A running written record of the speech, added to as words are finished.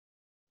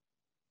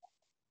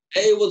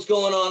Hey, what's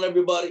going on,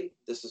 everybody?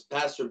 This is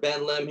Pastor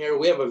Ben Lim here.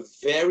 We have a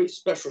very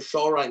special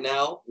show right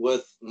now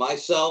with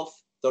myself,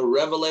 the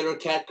Revelator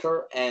Cat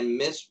Kerr, and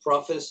Miss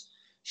Prophetess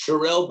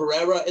Sherelle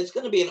Barrera. It's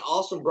going to be an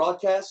awesome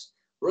broadcast.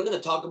 We're going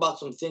to talk about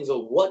some things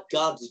of what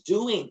God's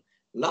doing,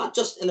 not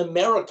just in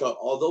America,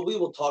 although we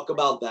will talk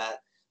about that,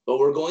 but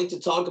we're going to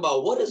talk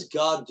about what is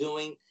God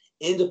doing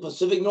in the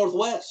Pacific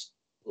Northwest.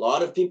 A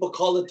lot of people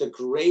call it the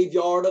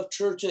graveyard of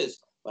churches,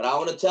 but I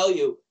want to tell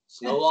you,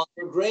 it's no longer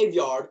a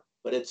graveyard,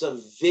 but it's a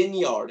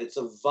vineyard. It's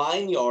a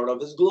vineyard of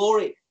his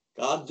glory.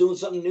 God's doing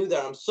something new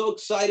there. I'm so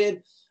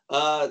excited.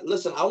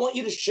 Listen, I want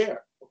you to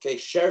share. Okay,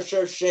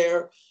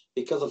 share.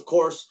 Because, of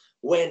course,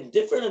 when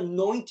different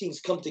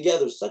anointings come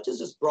together, such as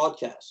this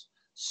broadcast,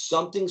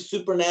 something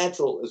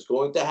supernatural is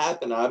going to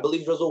happen. I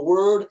believe there's a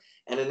word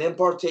and an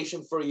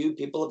impartation for you,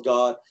 people of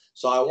God.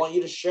 So I want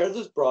you to share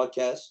this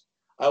broadcast.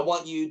 I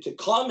want you to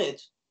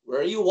comment, where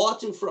are you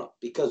watching from?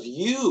 Because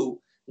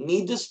you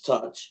need this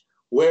touch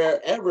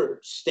wherever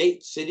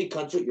state, city,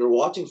 country you're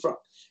watching from.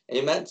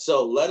 Amen.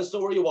 So let us know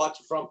where you're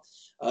watching from.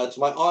 It's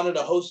my honor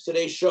to host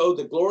today's show,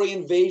 the Glory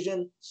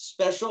Invasion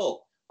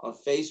Special on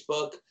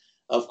Facebook.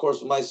 Of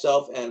course,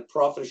 myself and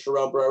Prophet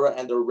Sherelle Barrera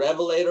and the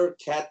Revelator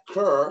Cat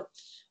Kerr.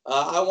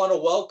 I want to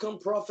welcome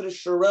Prophet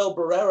Sherelle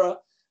Barrera,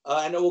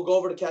 and then we'll go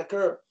over to Cat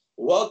Kerr.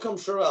 Welcome,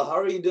 Sherelle. How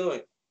are you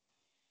doing?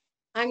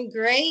 I'm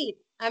great.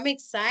 I'm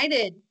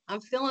excited.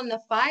 I'm feeling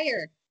the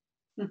fire.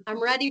 I'm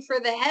ready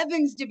for the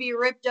heavens to be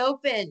ripped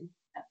open.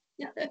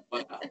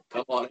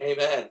 Come on,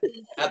 amen.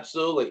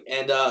 Absolutely.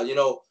 And,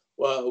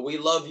 we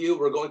love you.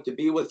 We're going to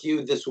be with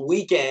you this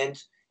weekend.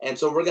 And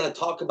so we're going to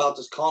talk about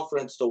this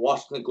conference, the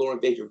Washington Glory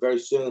Invasion, very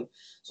soon.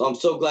 So I'm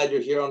so glad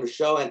you're here on the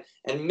show.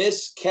 And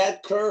Miss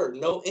Cat Kerr,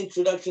 no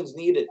introductions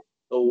needed.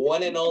 The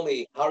one and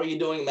only. How are you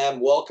doing, ma'am?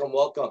 Welcome.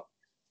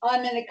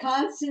 I'm in a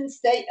constant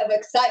state of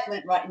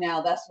excitement right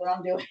now. That's what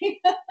I'm doing.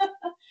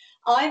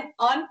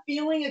 I'm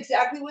feeling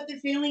exactly what they're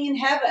feeling in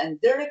heaven.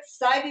 They're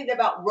excited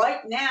about right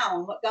now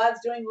and what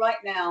God's doing right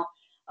now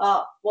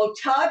will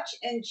touch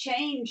and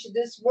change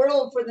this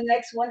world for the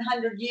next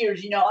 100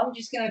 years. I'm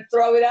just going to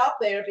throw it out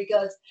there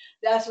because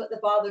that's what the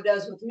Father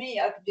does with me.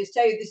 I can just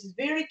tell you this is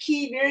very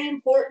key, very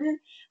important.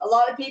 A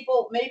lot of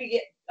people maybe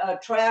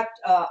get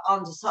trapped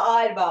on the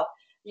side about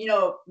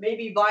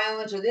maybe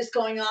violence or this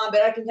going on,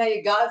 but I can tell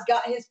you God's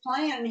got his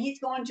plan and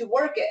he's going to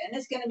work it and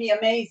it's going to be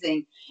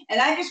amazing.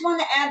 And I just want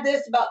to add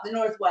this about the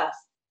Northwest.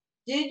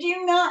 Did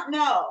you not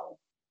know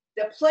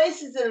the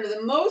places that are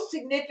the most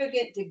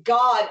significant to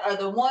God are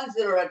the ones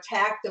that are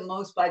attacked the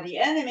most by the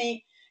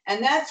enemy?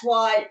 And that's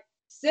why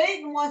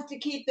Satan wants to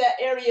keep that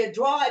area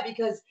dry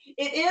because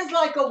it is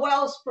like a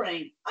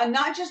wellspring.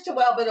 Not just a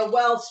well, but a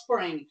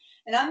wellspring.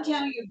 And I'm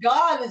telling you,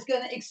 God is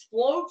going to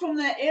explode from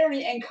that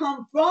area and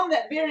come from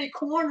that very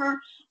corner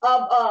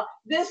of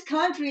this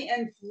country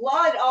and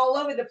flood all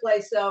over the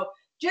place. So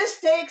just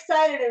stay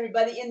excited,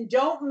 everybody, and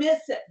don't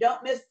miss it.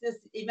 Don't miss this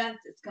event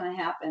that's going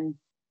to happen.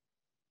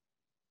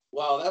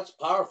 Wow, that's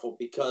powerful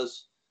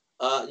because,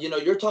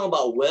 you're talking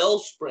about well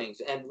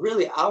springs. And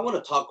really, I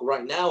want to talk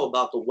right now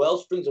about the well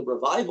springs of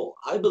revival.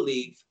 I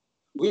believe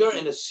we are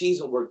in a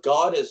season where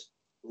God is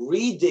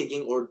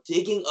redigging or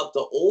digging up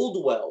the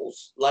old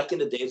wells, like in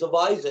the days of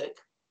Isaac.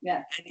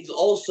 Yeah. And he's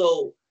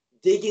also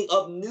digging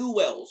up new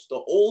wells, the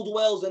old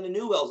wells and the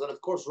new wells. And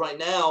of course, right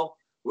now,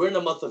 we're in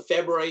the month of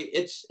February.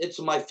 It's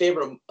my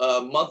favorite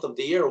month of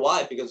the year.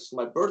 Why? Because it's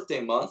my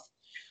birthday month.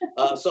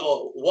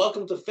 So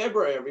welcome to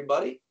February,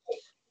 everybody.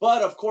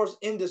 But of course,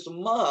 in this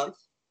month,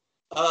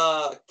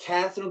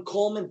 Catherine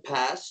Coleman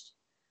passed,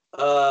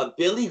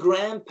 Billy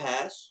Graham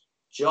passed,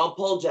 John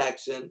Paul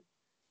Jackson,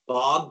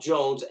 Bob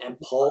Jones, and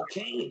Paul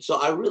Cain. So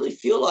I really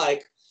feel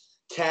like,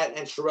 Kat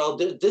and Sherelle,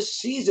 this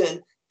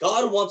season,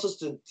 God wants us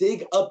to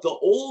dig up the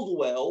old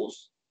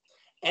wells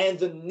and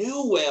the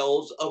new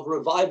wells of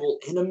revival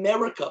in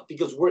America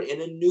because we're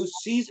in a new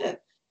season.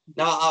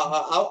 Now,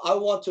 I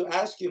want to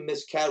ask you,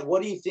 Miss Kat,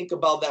 what do you think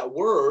about that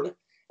word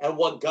and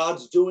what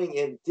God's doing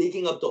in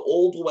digging up the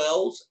old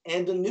wells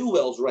and the new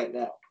wells right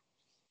now?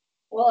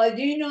 Well, I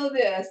do know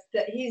this,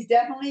 that he's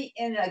definitely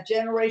in a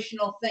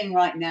generational thing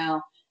right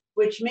now,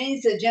 which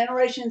means the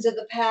generations of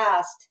the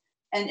past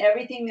and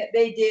everything that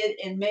they did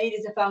and made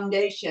as a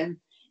foundation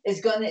is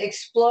going to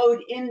explode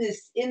in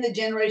the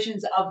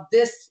generations of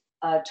this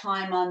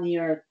time on the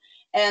earth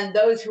and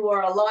those who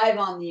are alive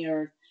on the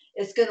earth.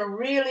 It's going to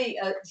really,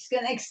 it's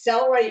going to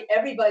accelerate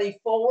everybody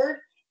forward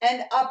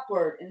and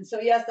upward. And so,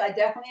 yes, I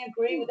definitely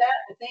agree with that.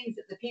 The things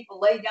that the people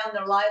lay down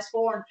their lives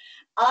for. And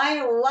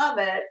I love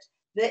it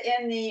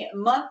that in the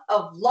month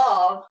of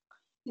love,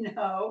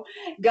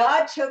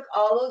 God took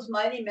all those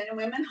mighty men and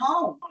women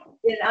home.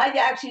 And I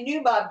actually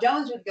knew Bob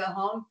Jones would go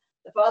home.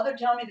 The Father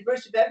told me the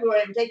 1st of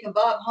February, I'm taking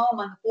Bob home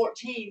on the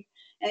 14th.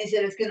 And he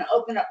said, it's going to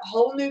open up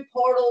whole new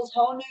portals,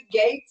 whole new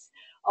gates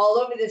all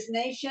over this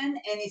nation.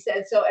 And he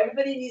said, so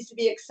everybody needs to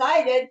be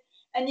excited.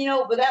 And,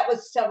 but that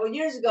was several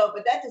years ago,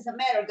 but that doesn't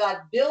matter. God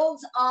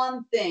builds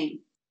on things.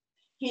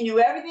 He knew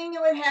everything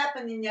that would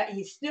happen, and yet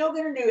he's still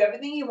going to do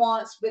everything he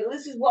wants. But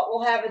this is what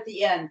we'll have at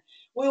the end.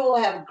 We will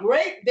have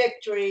great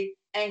victory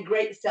and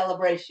great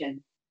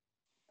celebration.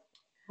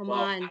 Come Well,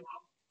 on.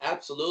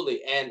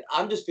 absolutely. And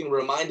I'm just being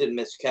reminded,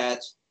 Miss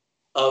Katz,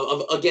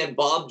 of again,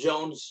 Bob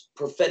Jones'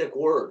 prophetic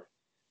word.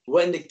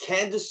 When the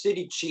Kansas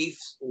City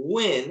Chiefs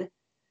win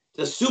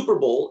the Super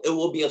Bowl, it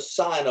will be a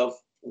sign of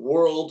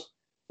world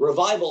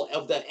revival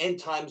of the end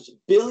times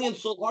billion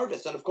soul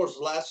harvest. And of course,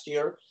 last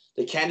year,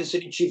 the Kansas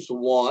City Chiefs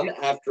won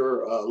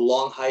after a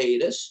long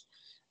hiatus.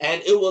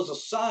 And it was a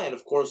sign,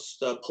 of course,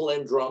 the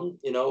palindrome,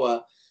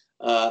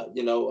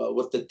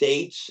 with the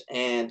dates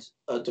and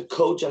the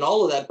coach and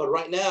all of that. But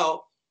right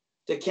now,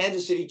 the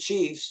Kansas City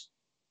Chiefs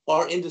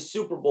are in the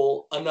Super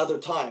Bowl another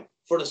time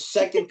for the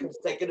second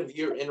consecutive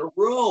year in a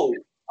row.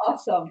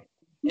 Awesome.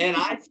 And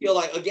I feel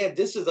like, again,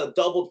 this is a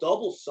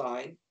double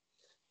sign,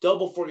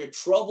 double for your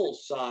trouble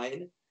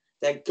sign,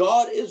 that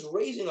God is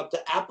raising up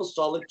the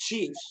apostolic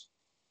chiefs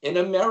in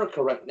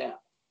America right now.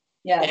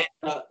 Yeah.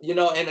 And,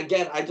 and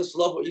again, I just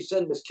love what you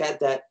said, Miss Kat,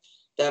 that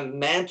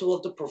mantle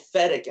of the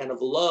prophetic and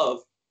of love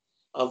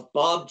of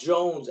Bob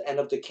Jones and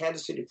of the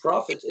Kansas City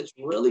Prophets, it's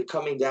really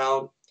coming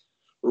down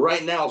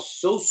right now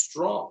so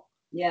strong.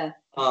 Yeah.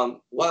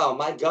 Wow,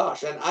 my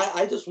gosh. And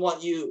I just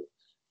want you,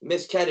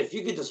 Miss Kat, if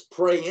you could just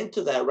pray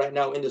into that right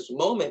now in this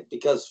moment,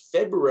 because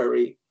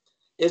February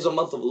is a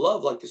month of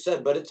love, like you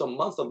said, but it's a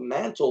month of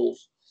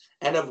mantles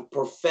and of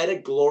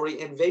prophetic glory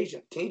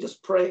invasion. Can you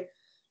just pray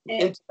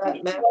into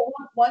that, Matt?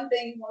 One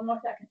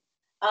more second.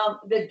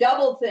 The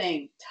double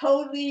thing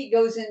totally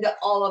goes into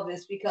all of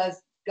this, because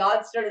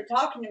God started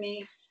talking to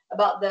me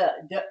about the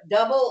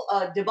double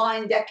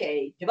divine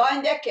decade.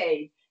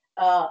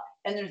 And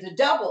there's a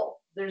double.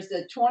 There's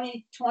the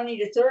 20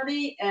 to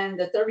 30 and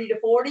the 30 to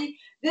 40.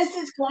 This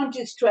is going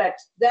to stretch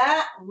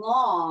that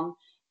long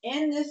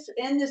in this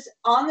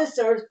on this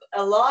earth,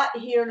 a lot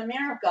here in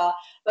America.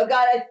 But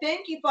God, I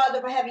thank you,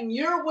 Father, for having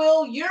your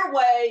will, your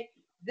way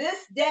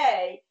this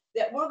day,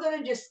 that we're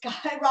going to just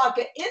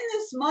skyrocket in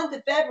this month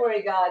of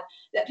February, God,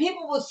 that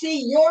people will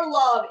see your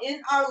love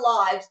in our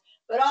lives,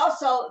 but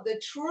also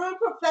the true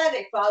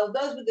prophetic, Father,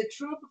 those with the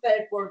true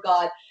prophetic word,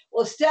 God,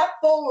 will step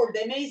forward.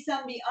 They may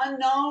some be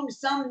unknown,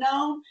 some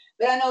known,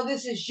 but I know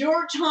this is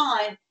your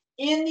time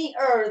in the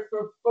earth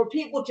for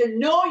people to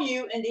know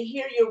you and to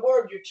hear your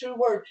word, your true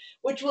word,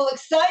 which will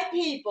excite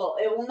people.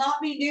 It will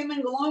not be doom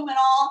and gloom and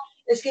all.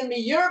 It's going to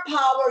be your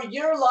power,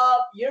 your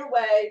love, your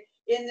way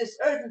in this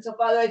earth. And so,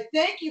 Father, I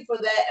thank you for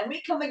that. And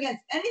we come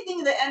against anything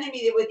of the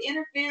enemy that would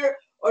interfere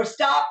or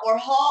stop or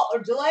halt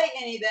or delay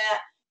any of that.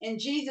 In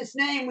Jesus'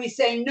 name, we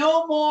say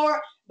no more.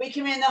 We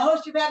command the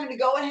host of heaven to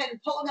go ahead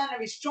and pull down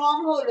every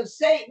stronghold of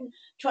Satan,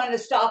 trying to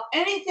stop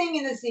anything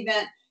in this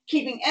event,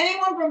 keeping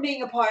anyone from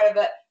being a part of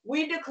it.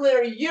 We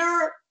declare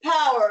your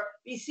power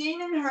be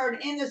seen and heard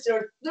in this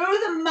earth through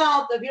the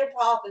mouth of your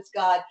prophets,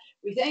 God.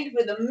 We thank you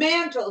for the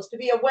mantles to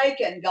be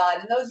awakened, God,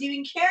 and those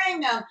even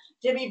carrying them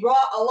to be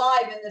brought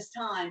alive in this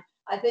time.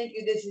 I thank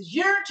you. This is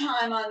your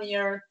time on the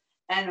earth,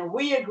 and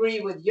we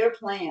agree with your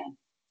plan.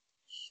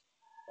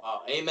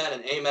 Wow, amen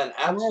and amen.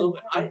 Absolutely.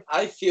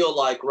 I feel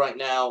like right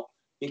now,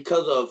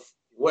 because of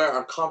where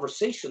our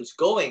conversation's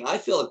going, I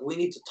feel like we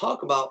need to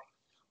talk about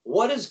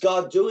what is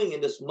God doing in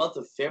this month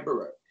of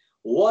February?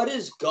 What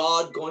is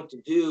God going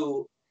to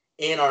do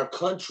in our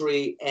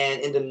country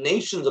and in the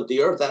nations of the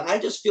earth? And I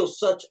just feel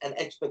such an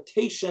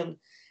expectation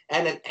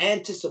and an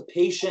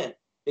anticipation,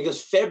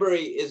 because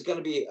February is going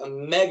to be a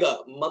mega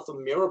month of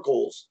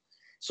miracles.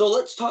 So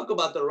let's talk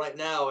about that right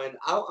now. And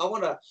I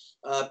want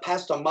to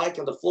pass the mic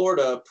and the floor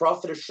to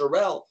Prophetess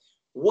Sherelle.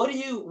 What do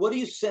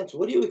you sense?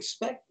 What do you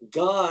expect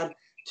God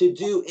to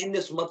do in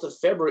this month of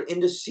February, in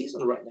this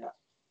season right now?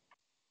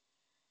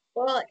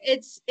 Well,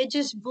 it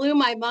just blew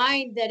my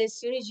mind that as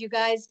soon as you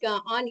guys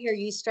got on here,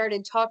 you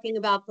started talking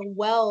about the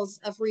wells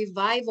of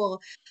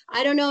revival.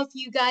 I don't know if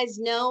you guys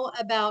know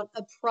about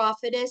a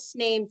prophetess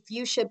named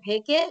Fuchsia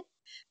Pickett,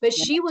 but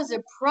she was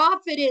a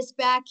prophetess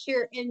back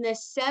here in the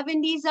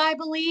 70s, I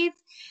believe.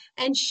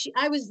 And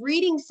I was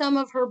reading some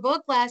of her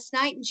book last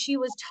night, and she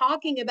was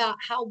talking about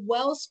how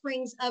well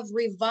springs of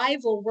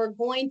revival were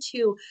going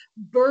to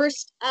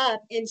burst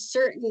up in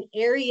certain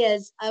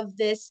areas of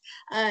this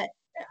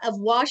of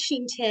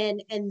Washington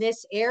and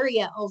this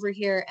area over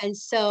here. And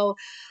so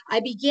I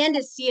began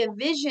to see a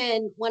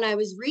vision when I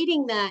was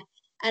reading that,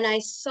 and I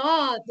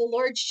saw the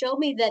Lord show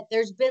me that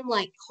there's been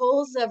like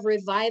coals of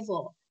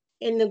revival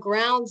in the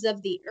grounds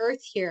of the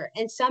earth here.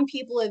 And some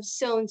people have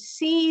sown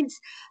seeds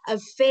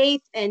of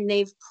faith, and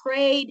they've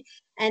prayed,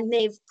 and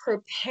they've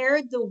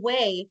prepared the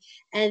way,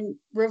 and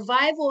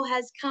revival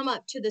has come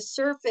up to the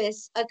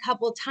surface a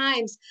couple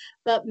times,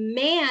 but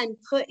man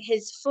put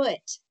his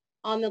foot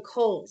on the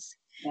coals.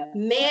 Yeah.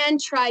 Man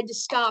tried to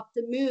stop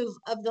the move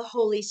of the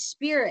Holy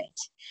Spirit.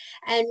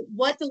 And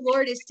what the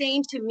Lord is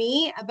saying to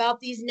me about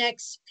these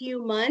next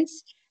few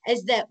months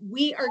is that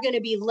we are going to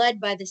be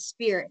led by the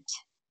Spirit.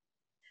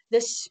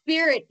 The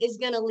Spirit is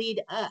going to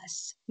lead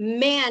us.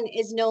 Man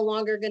is no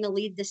longer going to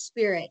lead the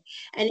Spirit.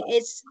 And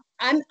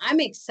I'm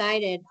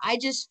excited. I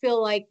just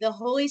feel like the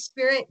Holy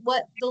Spirit,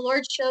 what the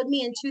Lord showed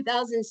me in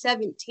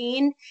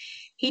 2017,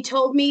 he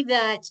told me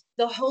that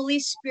the Holy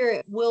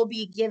Spirit will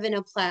be given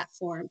a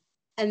platform.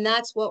 And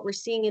that's what we're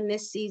seeing in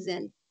this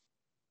season.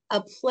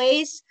 A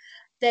place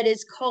that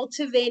is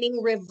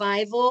cultivating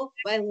revival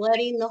by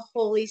letting the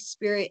Holy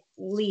Spirit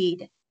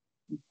lead.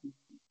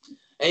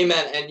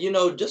 Amen. And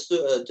just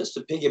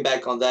to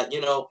piggyback on that,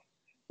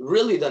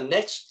 really the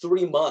next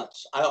 3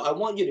 months, I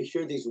want you to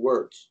hear these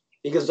words,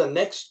 because the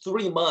next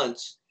 3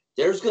 months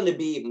there's going to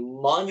be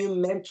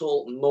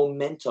monumental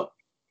momentum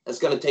that's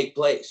going to take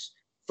place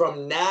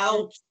from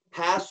now to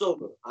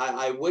Passover.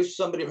 I wish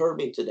somebody heard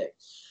me today.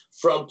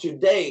 From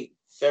today,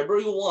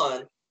 February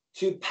 1,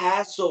 to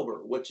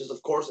Passover, which is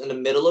of course in the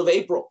middle of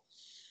April.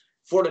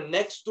 For the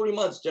next 3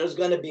 months, there's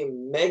going to be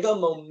mega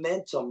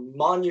momentum,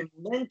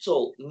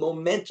 monumental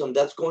momentum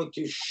that's going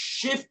to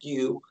shift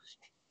you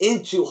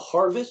into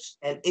harvest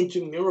and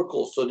into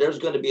miracles. So there's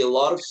going to be a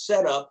lot of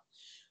setup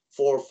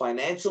for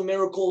financial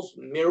miracles,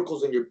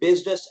 miracles in your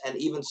business, and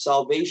even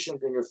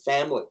salvations in your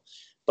family.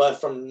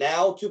 But from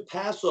now to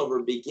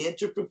Passover, begin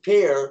to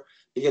prepare,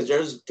 because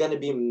there's going to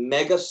be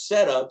mega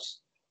setups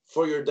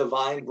for your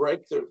divine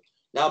breakthrough.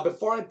 Now,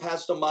 before I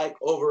pass the mic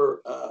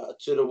over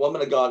to the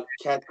woman of God,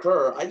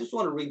 Kerr, I just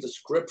want to read the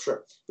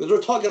scripture, because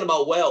we're talking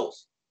about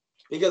wells,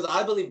 because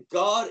I believe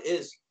God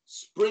is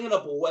springing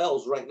up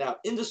wells right now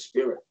in the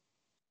spirit.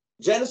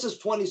 Genesis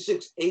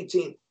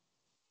 26:18,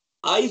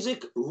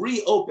 Isaac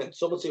reopened.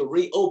 Someone say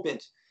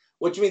reopened,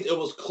 which means it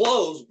was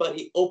closed, but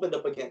he opened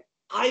up again.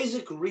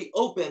 Isaac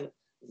reopened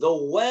the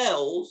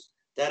wells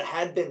that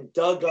had been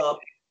dug up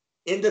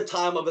in the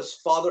time of his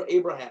father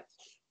Abraham,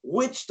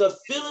 which the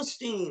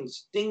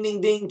Philistines, ding,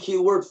 ding, ding,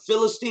 keyword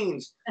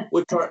Philistines,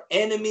 which are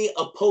enemy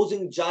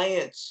opposing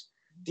giants,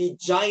 the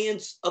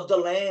giants of the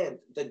land,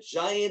 the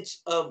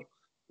giants of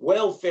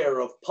welfare,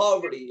 of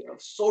poverty, of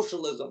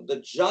socialism, the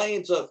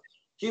giants of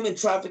human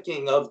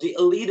trafficking, of the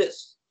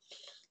elitists.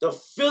 The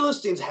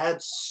Philistines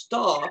had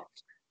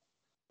stopped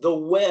the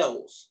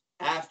wells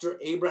after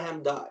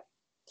Abraham died.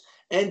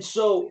 And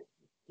so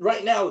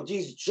right now,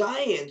 these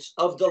giants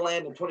of the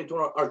land in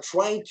 2020 are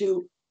trying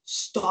to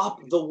stop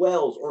the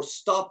wells, or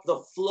stop the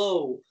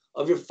flow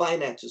of your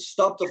finances,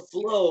 stop the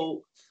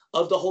flow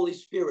of the Holy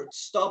Spirit,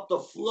 stop the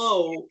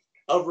flow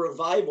of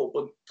revival.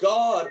 But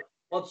God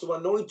wants to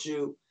anoint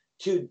you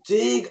to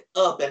dig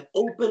up and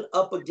open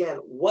up again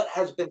what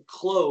has been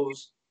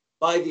closed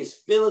by these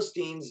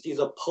Philistines, these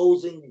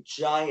opposing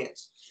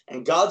giants.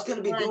 And God's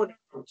going to be doing it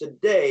from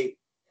today,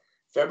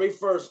 February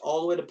 1st,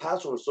 all the way to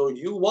Passover. So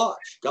you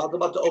watch. God's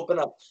about to open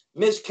up.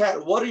 Miss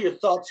Kat, what are your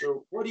thoughts,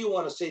 or what do you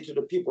want to say to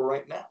the people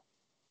right now?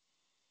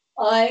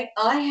 I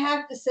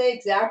have to say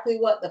exactly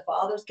what the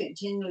Father's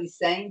continually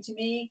saying to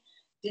me.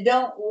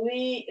 Don't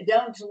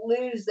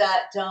lose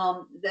that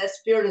that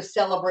spirit of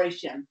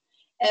celebration.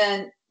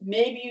 And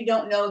maybe you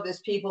don't know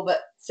this, people, but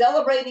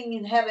celebrating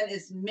in heaven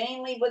is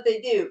mainly what they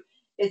do.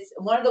 It's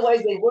one of the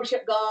ways they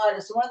worship God.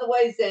 It's one of the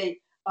ways they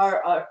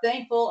are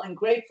thankful and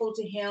grateful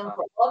to Him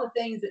for all the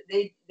things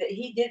that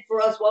He did for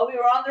us while we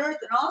were on the earth,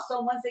 and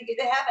also once they get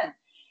to heaven.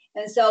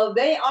 And so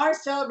they are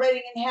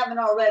celebrating in heaven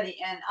already.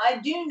 And I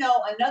do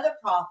know another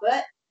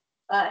prophet,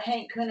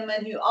 Hank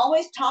Kuhneman, who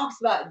always talks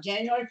about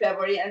January,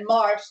 February, and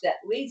March that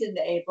leads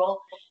into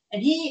April.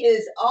 And he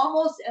is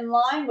almost in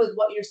line with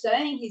what you're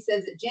saying. He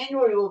says that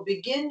January will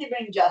begin to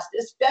bring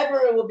justice.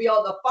 February will be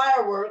all the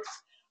fireworks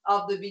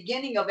of the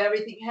beginning of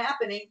everything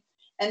happening.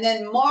 And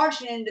then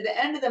March and into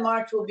the end of the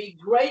March will be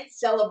great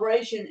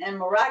celebration and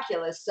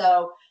miraculous.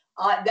 So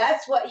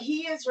that's what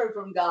he has heard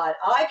from God.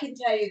 I can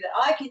tell you that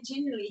I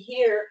continually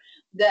hear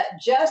that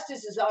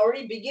justice is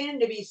already beginning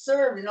to be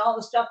served in all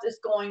the stuff that's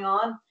going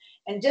on.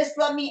 And just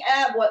let me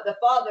add what the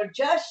Father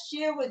just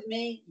shared with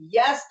me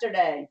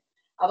yesterday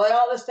about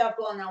all the stuff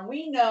going on.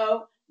 We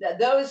know that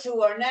those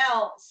who are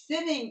now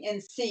sitting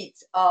in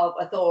seats of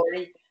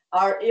authority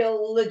are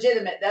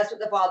illegitimate. That's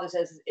what the Father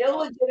says, is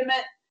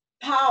illegitimate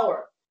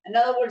power. In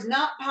other words,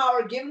 not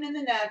power given in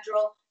the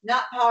natural,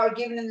 not power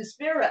given in the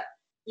spirit.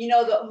 You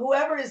know,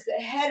 whoever is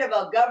the head of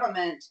a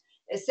government,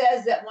 it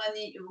says that when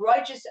the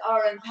righteous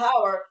are in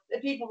power, the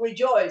people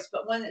rejoice.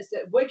 But when it's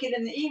the wicked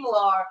and the evil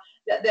are,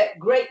 that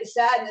great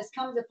sadness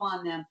comes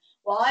upon them.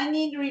 Well, I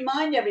need to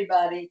remind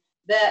everybody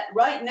that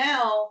right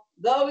now,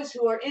 those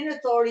who are in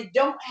authority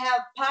don't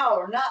have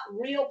power, not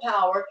real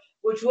power,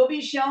 which will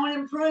be shown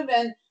and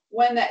proven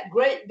when that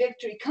great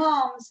victory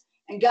comes,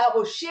 and God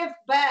will shift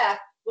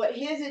back what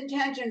His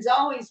intentions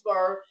always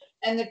were.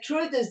 And the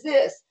truth is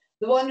this: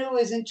 the one who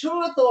is in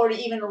true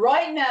authority, even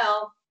right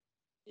now,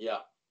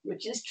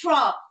 which is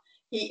Trump,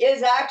 he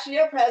is actually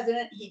a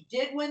president. He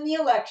did win the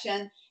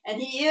election,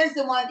 and he is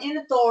the one in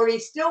authority,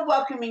 still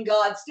welcoming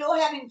God, still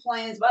having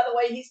plans. By the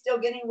way, he's still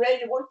getting ready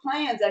to work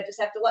plans. I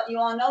just have to let you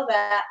all know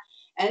that.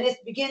 And it's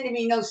beginning to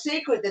be no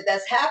secret that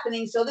that's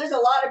happening. So there's a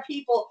lot of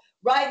people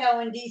right now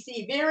in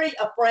D.C. very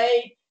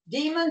afraid.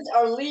 Demons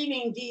are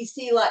leaving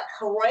D.C. like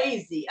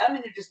crazy. I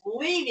mean, they're just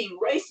leaving,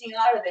 racing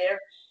out of there.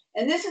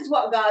 And this is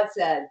what God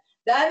said.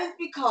 That is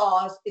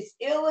because it's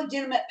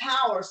illegitimate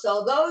power.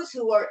 So those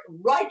who are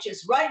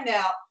righteous right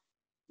now,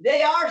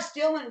 They are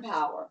still in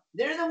power.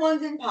 They're the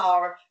ones in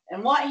power.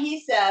 And what he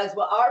says,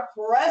 what our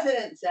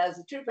president says,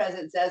 the true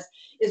president says,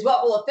 is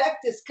what will affect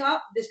this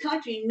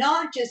country,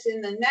 not just in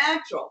the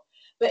natural,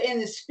 but in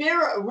the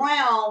spirit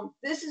realm.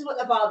 This is what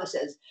the Father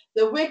says.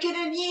 The wicked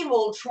and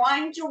evil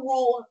trying to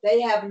rule,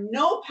 they have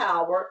no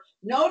power,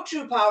 no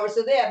true power,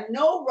 so they have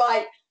no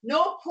right,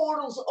 no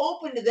portals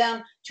open to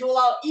them to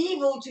allow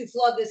evil to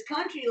flood this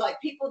country like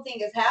people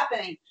think is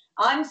happening.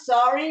 I'm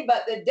sorry,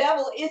 but the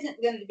devil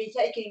isn't going to be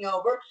taking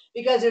over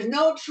because there's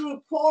no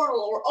true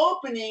portal or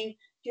opening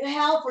to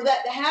hell for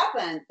that to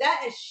happen.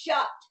 That is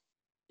shut.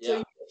 Yeah. So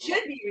you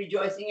should be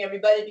rejoicing,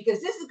 everybody,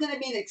 because this is going to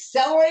be an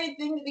accelerated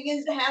thing that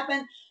begins to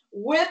happen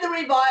with the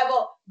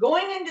revival,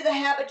 going into the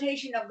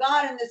habitation of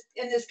God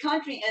in this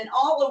country and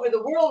all over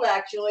the world,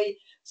 actually.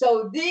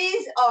 So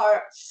these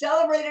are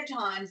celebrated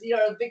times. These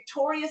are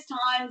victorious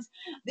times.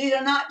 These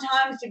are not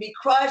times to be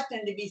crushed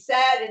and to be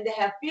sad and to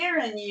have fear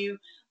in you.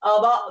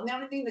 About the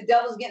only thing the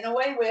devil's getting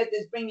away with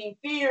is bringing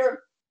fear.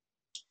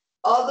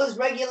 All those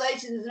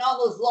regulations and all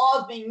those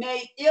laws being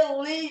made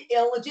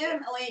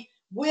illegitimately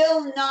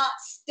will not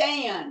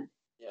stand.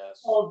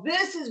 Yes. So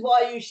this is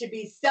why you should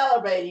be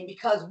celebrating,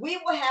 because we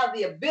will have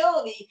the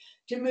ability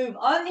to move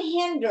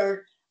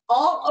unhindered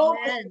all over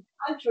the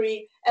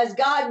country as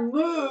God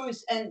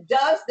moves and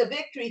does the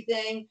victory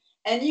thing,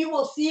 and you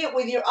will see it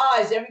with your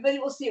eyes. Everybody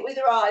will see it with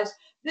their eyes.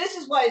 This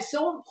is why it's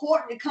so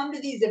important to come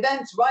to these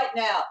events right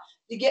now,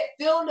 to get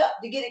filled up,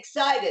 to get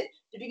excited,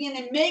 to begin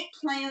to make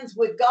plans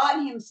with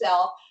God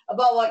himself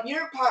about what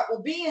your part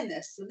will be in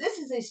this. So this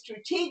is a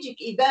strategic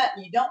event.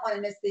 You don't want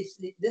to miss this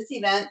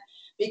event,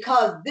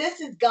 because this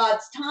is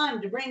God's time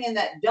to bring in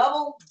that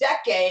double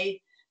decade,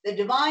 the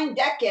divine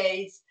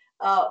decades,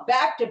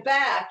 back to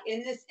back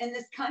in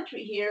this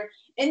country here.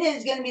 And it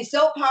is going to be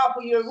so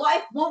powerful, your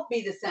life won't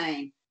be the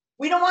same.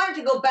 We don't want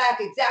it to go back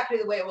exactly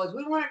the way it was.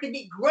 We want it to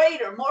be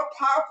greater, more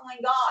powerful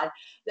in God,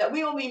 that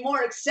we will be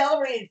more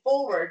accelerated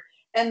forward,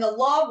 and the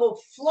love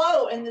will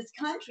flow in this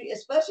country,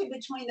 especially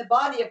between the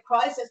body of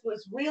Christ. That's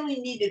what's really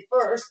needed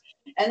first.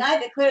 And I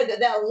declare that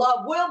that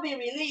love will be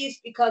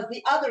released, because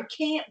the other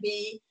can't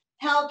be.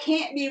 Hell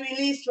can't be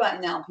released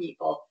right now,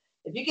 people.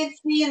 If you can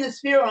see in the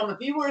spirit realm, if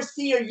you were a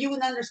seer, you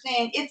would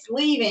understand it's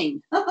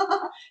leaving.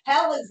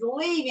 Hell is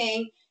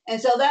leaving. And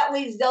so that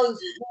leaves those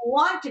who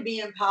want to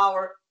be in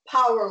power,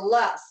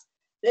 powerless.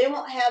 They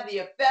won't have the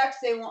effects.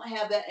 They won't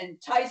have that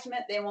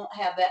enticement. They won't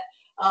have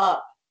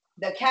that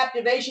the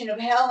captivation of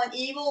hell and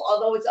evil,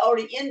 although it's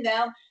already in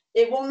them.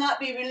 It will not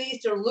be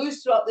released or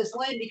loose throughout this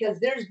land, because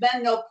there's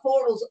been no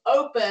portals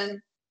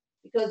open,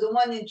 because the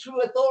one in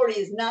true authority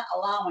is not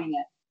allowing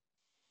it.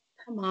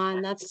 Come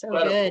on, that's so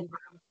good.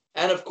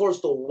 And of course,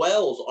 the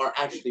wells are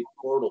actually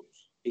portals,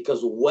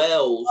 because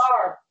wells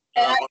are.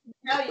 And I can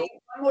tell you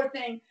one more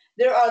thing.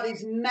 There are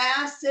these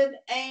massive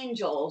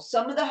angels.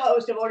 Some of the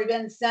hosts have already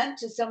been sent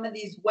to some of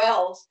these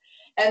wells,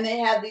 and they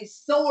have these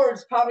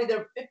swords, probably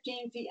they're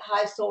 15 feet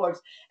high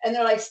swords, and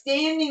they're like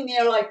standing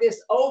there like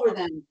this over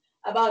them,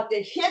 about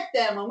to hit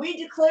them. When we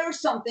declare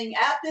something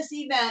at this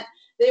event,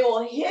 they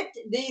will hit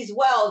these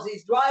wells,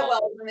 these dry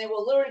wells, and they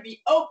will literally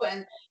be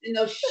open, and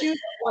they'll shoot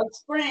like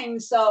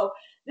springs. So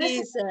this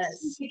is a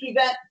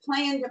event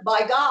planned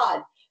by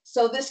God,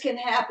 so this can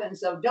happen.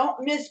 So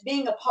don't miss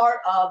being a part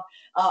of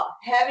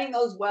having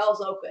those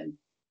wells open.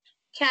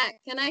 Kat,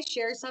 can I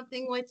share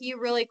something with you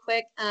really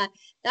quick?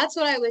 That's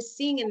what I was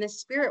seeing in the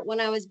spirit when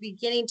I was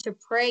beginning to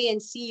pray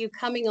and see you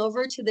coming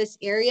over to this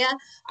area.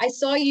 I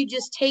saw you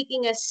just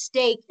taking a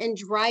stake and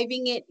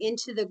driving it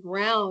into the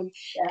ground,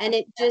 and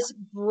it just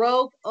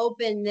broke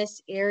open this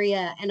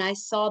area. And I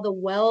saw the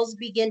wells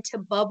begin to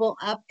bubble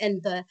up,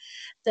 and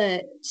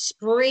the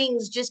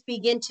springs just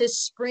begin to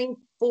spring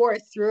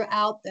forth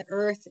throughout the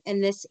earth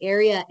in this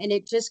area. And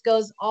it just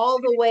goes all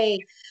the way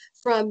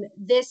from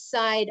this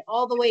side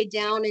all the way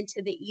down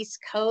into the East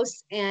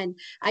Coast. And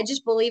I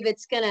just believe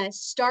it's going to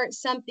start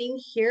something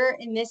here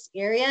in this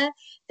area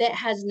that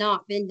has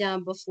not been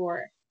done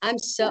before.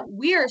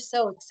 We are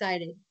so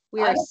excited. We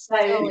are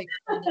so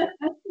excited.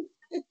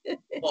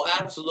 Well,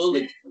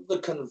 absolutely. The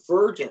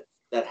convergence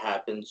that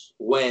happens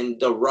when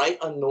the right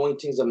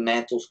anointings and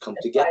mantles come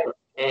together.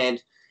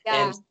 And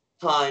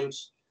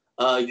sometimes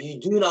you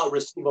do not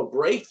receive a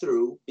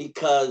breakthrough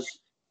because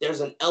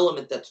there's an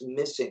element that's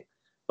missing.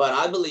 But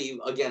I believe,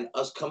 again,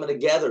 us coming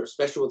together,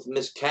 especially with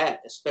Miss Kat,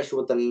 especially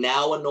with the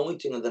now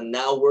anointing and the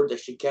now word that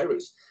she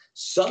carries,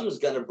 something's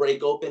going to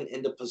break open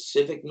in the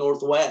Pacific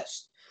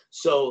Northwest.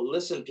 So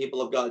listen,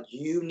 people of God,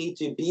 you need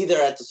to be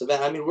there at this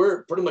event. I mean,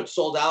 we're pretty much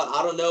sold out.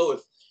 I don't know if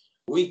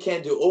we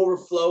can do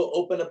overflow,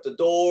 open up the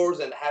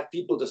doors, and have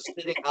people just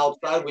sitting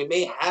outside. We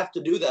may have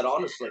to do that,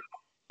 honestly,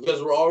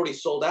 because we're already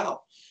sold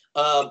out.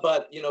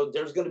 But, you know,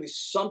 there's going to be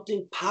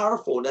something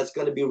powerful that's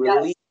going to be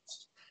released.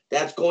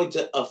 That's going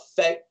to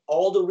affect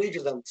all the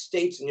regions and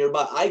states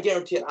nearby. I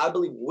guarantee it. I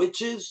believe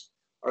witches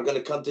are going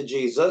to come to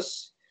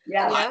Jesus.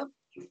 Yeah.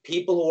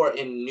 People who are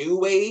in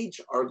New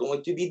Age are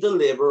going to be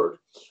delivered.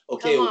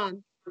 Okay. Come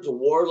on.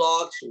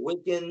 Warlocks,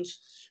 Wiccans,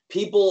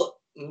 people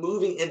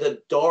moving in the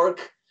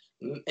dark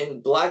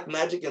in black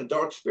magic and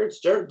dark spirits,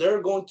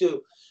 they're going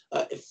to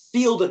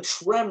feel the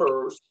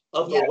tremors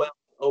of the well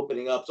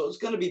opening up. So it's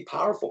going to be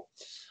powerful.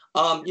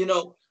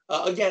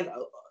 Again,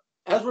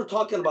 as we're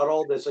talking about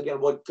all this,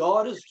 again, what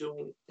God is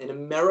doing in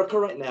America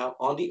right now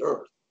on the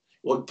earth,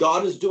 what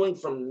God is doing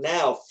from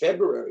now,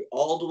 February,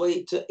 all the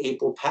way to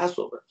April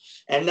Passover,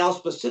 and now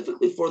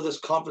specifically for this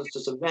conference,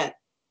 this event,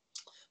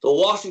 the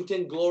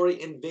Washington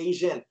Glory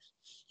Invasion.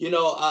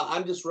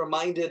 I'm just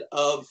reminded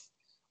of,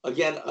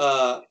 again,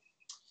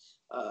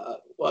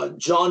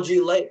 John G.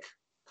 Lake,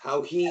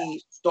 how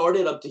he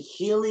started up the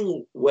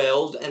healing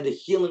wells and the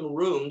healing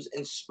rooms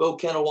in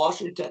Spokane,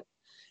 Washington.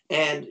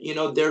 And,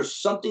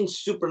 there's something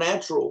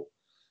supernatural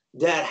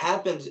that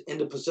happens in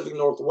the Pacific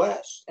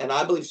Northwest. And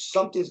I believe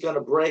something's going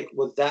to break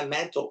with that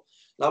mantle.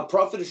 Now,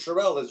 Prophet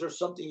Sherelle, is there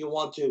something you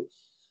want to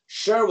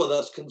share with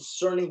us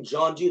concerning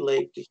John G.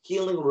 Lake, the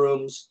healing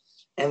rooms,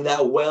 and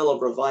that well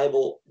of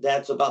revival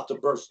that's about to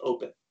burst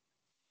open?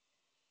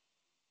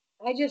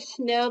 I just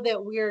know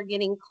that we are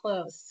getting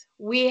close.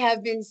 We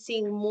have been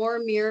seeing more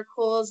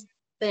miracles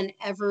than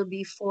ever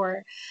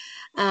before.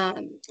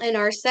 In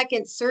our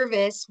second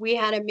service, we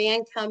had a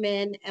man come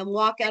in and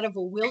walk out of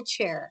a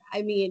wheelchair.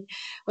 I mean,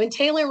 when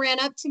Taylor ran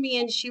up to me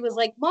and she was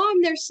like,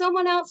 "Mom, there's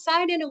someone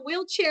outside in a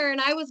wheelchair."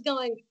 And I was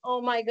going,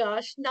 "Oh my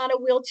gosh, not a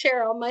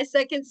wheelchair on my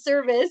second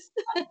service."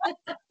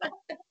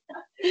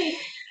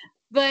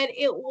 But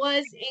it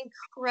was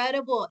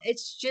incredible.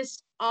 It's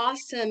just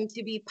awesome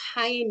to be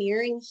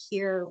pioneering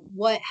here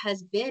what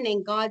has been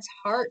in God's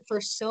heart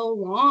for so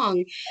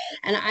long.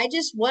 And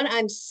what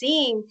I'm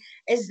seeing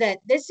is that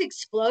this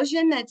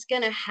explosion that's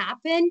going to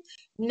happen,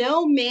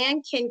 no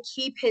man can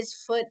keep his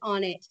foot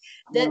on it.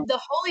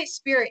 The Holy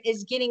Spirit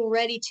is getting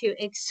ready to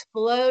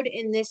explode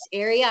in this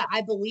area.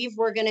 I believe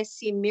we're going to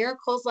see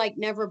miracles like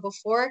never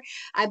before.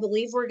 I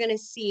believe we're going to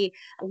see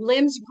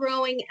limbs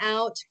growing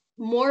out,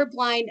 more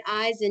blind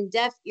eyes and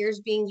deaf ears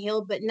being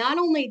healed. But not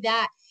only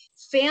that,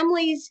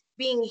 families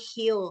being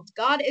healed.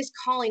 God is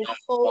calling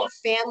whole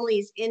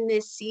families in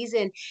this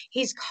season.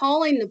 He's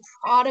calling the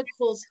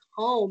prodigals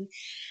home.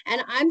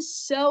 And I'm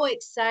so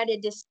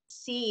excited to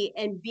see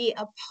and be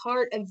a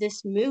part of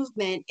this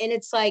movement. And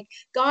it's like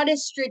God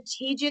is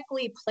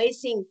strategically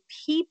placing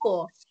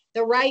people,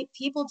 the right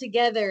people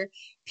together,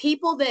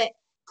 people that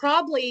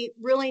probably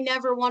really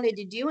never wanted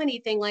to do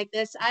anything like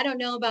this. I don't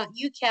know about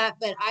you, Kat,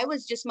 but I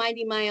was just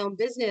minding my own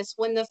business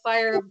when the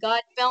fire of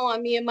God fell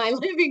on me in my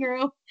living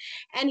room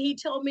and he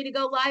told me to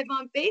go live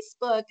on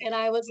Facebook. And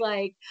I was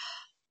like,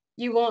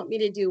 "You want me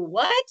to do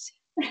what?"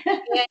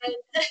 And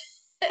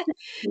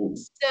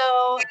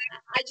so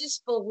I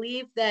just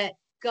believe that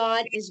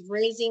God is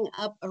raising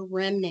up a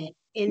remnant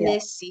in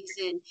this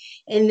season,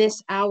 in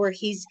this hour.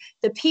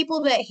 The people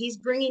that he's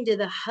bringing to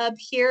the hub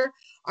here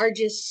are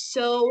just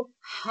so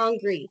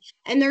hungry,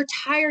 and they're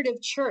tired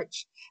of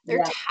church.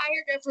 They're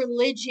tired of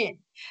religion.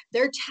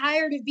 They're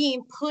tired of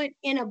being put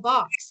in a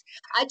box.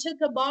 I took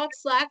a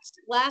box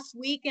last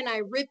week and I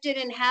ripped it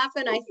in half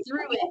and I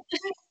threw it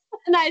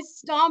and I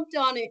stomped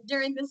on it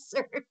during the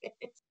service.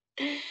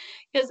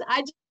 Because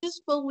I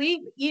just believe,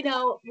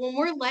 when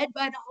we're led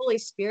by the Holy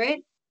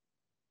Spirit,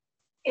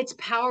 it's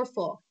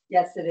powerful.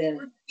 Yes, it is.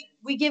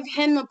 We give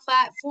him the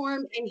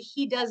platform and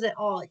he does it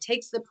all. It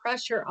takes the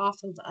pressure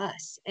off of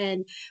us.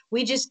 And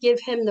we just give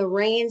him the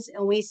reins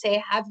and we say,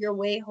 "Have your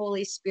way,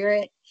 Holy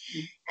Spirit."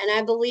 And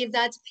I believe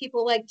that's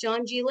people like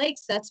John G.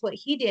 Lakes. That's what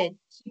he did.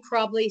 He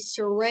probably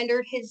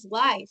surrendered his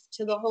life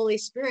to the Holy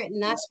Spirit.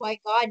 And that's why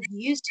God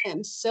used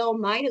him so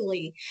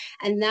mightily.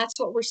 And that's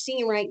what we're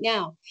seeing right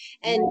now.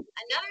 And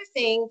another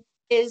thing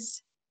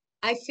is,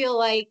 I feel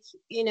like,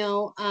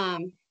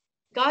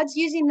 God's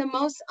using the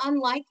most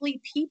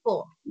unlikely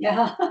people.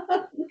 Yeah.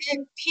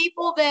 And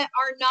people that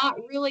are not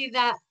really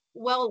that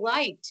well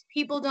liked.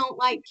 People don't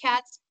like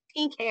Kat's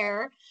pink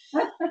hair.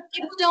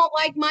 People don't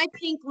like my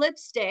pink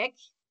lipstick.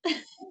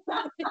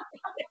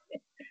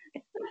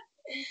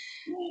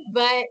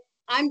 But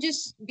I'm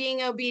just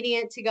being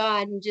obedient to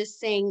God and just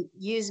saying,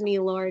 "Use me,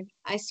 Lord.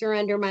 I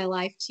surrender my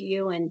life to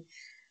you." And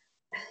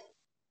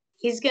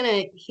He's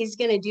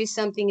gonna do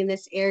something in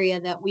this area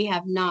that we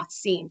have not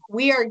seen.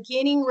 We are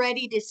getting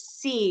ready to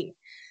see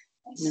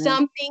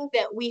something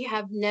that we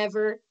have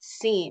never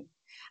seen.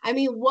 I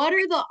mean, what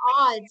are the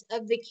odds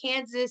of the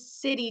Kansas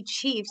City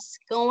Chiefs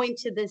going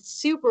to the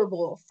Super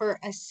Bowl for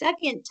a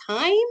second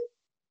time?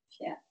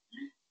 Yeah,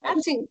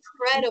 that's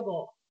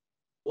incredible.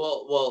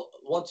 Well,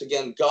 once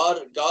again,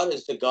 God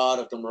is the God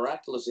of the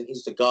miraculous, and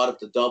he's the God of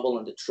the double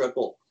and the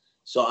triple.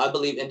 So I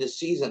believe in this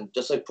season,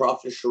 just like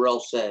Prophet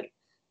Sherelle said,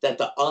 that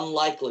the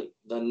unlikely,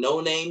 the no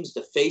names,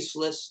 the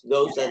faceless,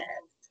 those that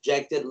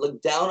rejected,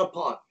 looked down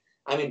upon.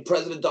 I mean,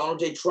 President Donald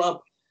J.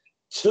 Trump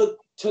took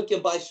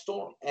it by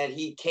storm, and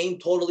he came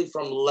totally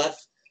from the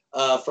left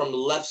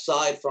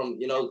side, from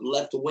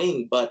left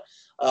wing. But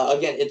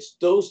again, it's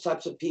those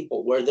types of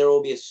people where there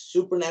will be a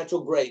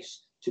supernatural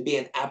grace to be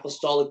an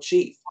apostolic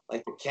chief,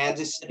 like the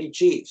Kansas City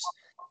Chiefs.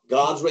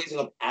 God's raising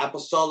up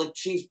apostolic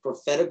chiefs,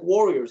 prophetic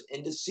warriors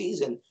in the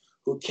season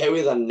who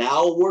carry the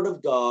now word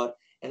of God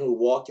and who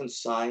walk in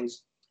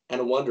signs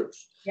and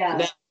wonders. Yeah.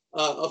 Now,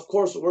 of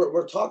course,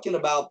 we're talking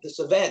about this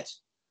event.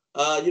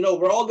 You know,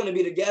 we're all going to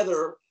be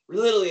together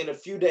literally in a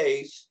few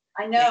days.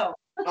 I know.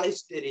 High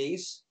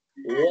cities,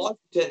 Washington.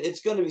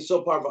 It's going to be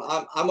so powerful.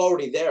 I'm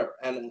already there,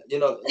 and you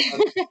know,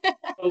 I'm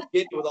so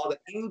giddy with all the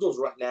angels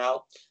right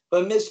now.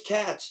 But Miss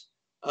Katz,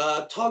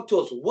 talk to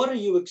us. What are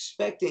you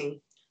expecting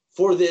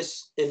for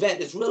this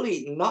event? It's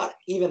really not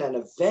even an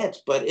event,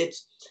 but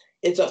it's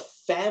a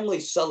family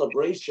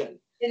celebration.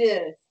 It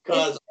is.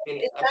 Because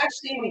it's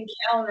actually an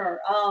encounter.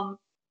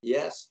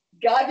 Yes.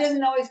 God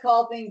doesn't always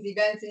call things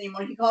events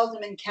anymore. He calls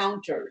them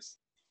encounters.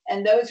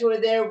 And those who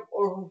are there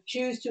or who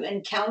choose to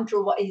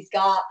encounter what he's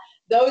got,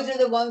 those are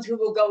the ones who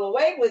will go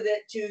away with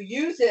it, to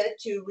use it,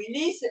 to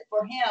release it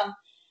for him.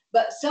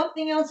 But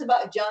something else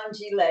about John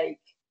G. Lake.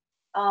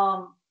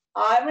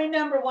 I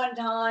remember one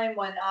time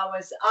when I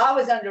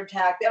was under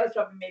attack. That was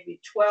probably maybe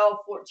 12,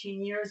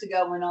 14 years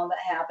ago when all that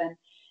happened.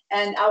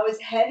 And I was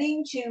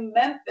heading to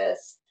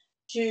Memphis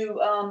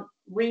to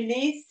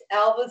release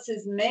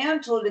Elvis's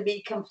mantle to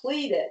be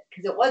completed,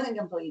 because it wasn't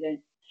completed.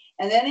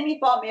 And the enemy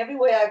fought me every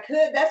way I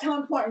could. That's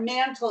how important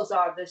mantles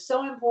are. They're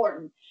so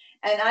important.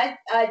 And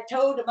I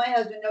told my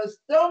husband,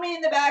 throw me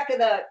in the back of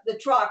the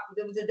truck.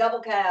 There was a double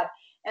cab.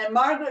 And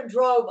Margaret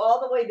drove all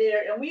the way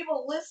there. And we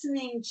were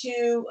listening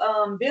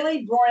to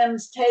Billy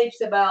Brim's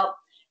tapes about,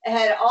 it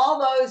had all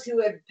those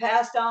who had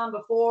passed on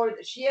before,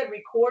 that she had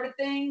recorded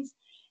things.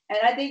 And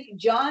I think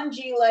John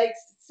G.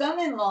 Lake's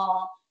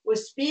son-in-law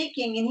was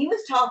speaking, and he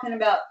was talking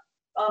about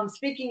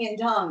speaking in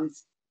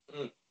tongues.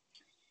 Mm.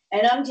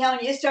 And I'm telling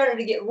you, it started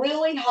to get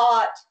really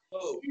hot.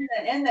 Oh.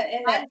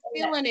 I'm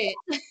feeling it.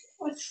 It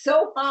was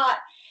so hot.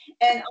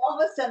 And all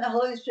of a sudden, the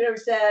Holy Spirit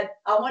said,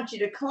 I want you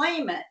to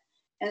claim it.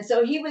 And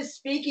so he was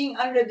speaking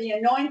under the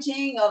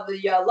anointing of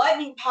the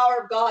lightning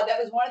power of God. That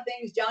was one of the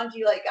things John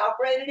G. Lake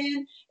operated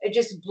in. It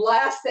just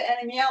blasts the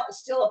enemy out. It's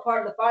still a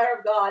part of the fire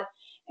of God.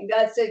 And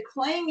God said,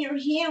 claim your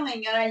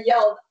healing. And I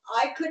yelled.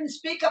 I couldn't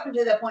speak up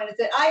until that point. I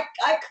said,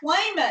 I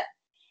claim it.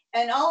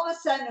 And all of a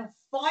sudden,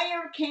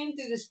 fire came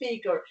through the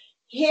speaker,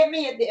 hit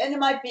me at the end of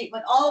my feet,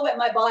 went all the way up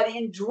my body,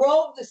 and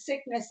drove the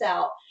sickness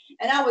out.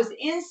 And I was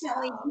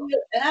instantly healed,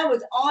 and I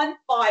was on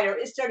fire.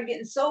 It started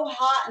getting so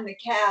hot in the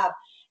cab.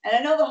 And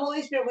I know the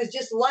Holy Spirit was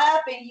just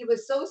laughing. He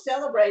was so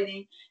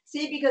celebrating.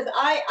 See, because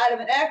out of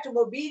an act of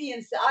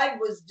obedience, I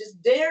was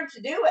just dared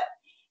to do it.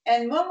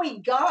 And when we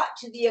got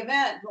to the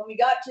event, when we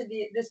got to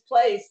this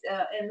place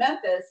in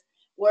Memphis,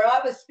 where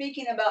I was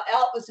speaking about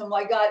Elvis and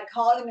why God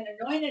called him and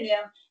anointed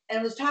him,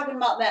 and was talking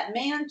about that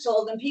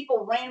mantle, and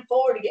people ran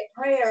forward to get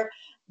prayer,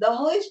 the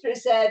Holy Spirit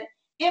said,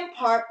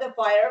 impart the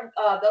fire,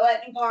 the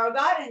lightning power of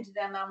God into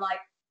them. And I'm like,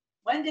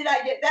 when did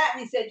I get that?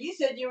 And he said, you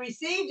said you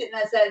received it. And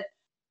I said,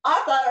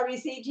 I thought I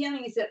received him.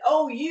 And he said,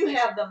 oh, you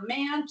have the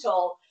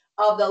mantle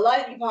of the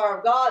lightning power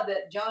of God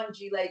that John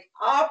G. Lake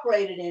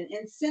operated in.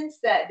 And since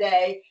that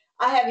day,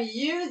 I have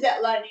used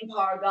that lightning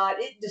power of God.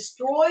 It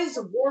destroys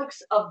the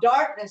works of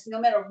darkness, no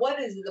matter what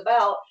it is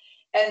about.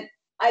 And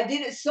I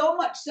did it so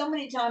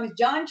many times.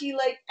 John G.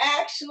 Lake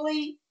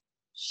actually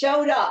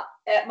showed up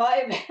at my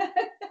event.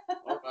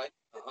 All right.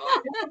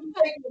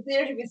 He was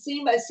there to be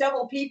seen by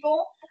several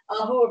people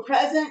who were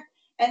present.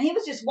 And he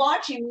was just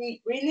watching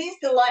me release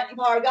the lightning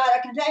power of God. I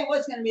can tell you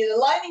what's going to be. The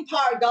lightning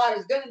power of God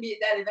is going to be at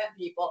that event,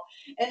 people.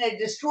 And it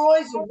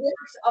destroys the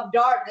works of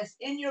darkness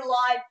in your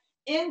life,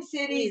 in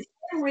cities,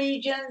 in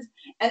regions.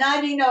 And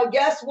I do know,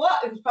 guess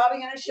what? Who's probably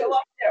going to show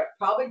up there?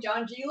 Probably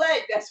John G.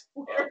 Lake. That's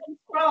where he's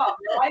from,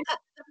 right?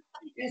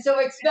 And so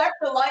expect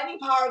the lightning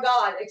power of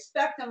God.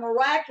 Expect the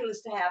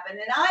miraculous to happen.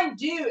 And I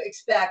do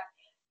expect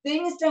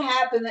things to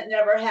happen that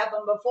never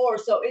happened before.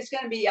 So it's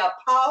going to be a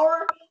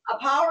power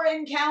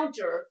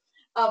encounter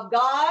of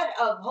God,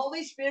 of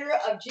Holy Spirit,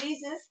 of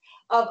Jesus,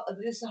 of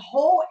this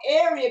whole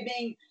area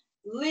being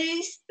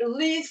released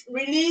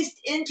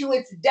into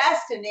its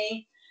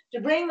destiny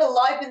to bring the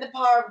life and the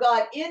power of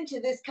God into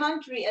this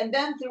country and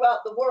then throughout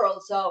the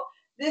world. So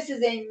this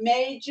is a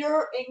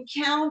major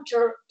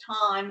encounter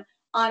time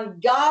on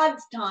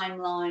God's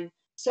timeline.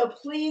 So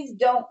please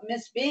don't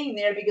miss being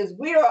there, because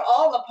we are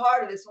all a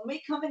part of this. When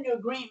we come into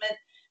agreement,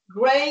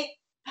 great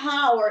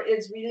power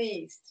is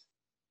released.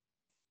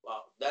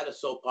 Wow, that is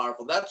so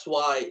powerful. That's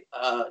why,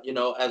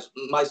 as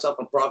myself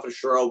and Prophet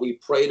Cheryl, we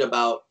prayed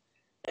about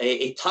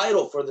a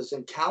title for this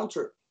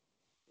encounter,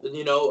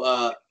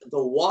 the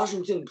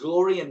Washington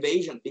Glory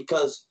Invasion,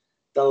 because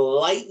the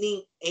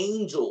lightning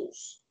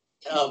angels,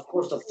 of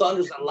course, the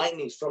thunders and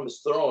lightnings from his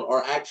throne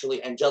are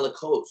actually angelic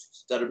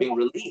hosts that are being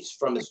released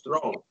from his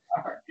throne.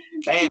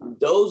 And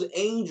those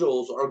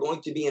angels are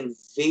going to be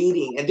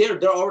invading, and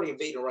they're already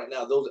invading right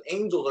now. Those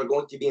angels are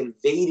going to be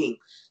invading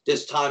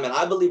this time. And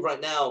I believe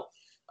right now,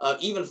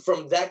 even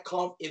from that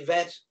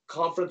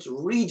conference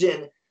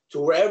region to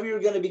wherever you're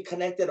going to be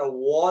connected and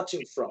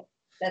watching from,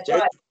 there's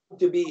going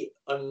to be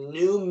a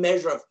new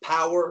measure of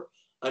power,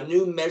 a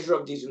new measure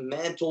of these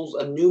mantles,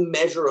 a new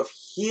measure of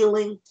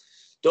healing.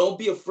 Don't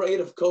be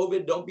afraid of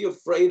COVID. Don't be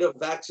afraid of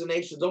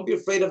vaccinations. Don't be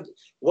afraid of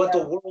what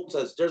the world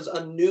says. There's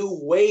a new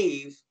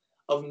wave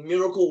of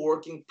miracle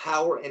working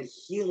power and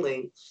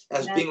healing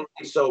as Yes. being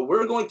released. So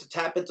we're going to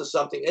tap into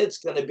something. It's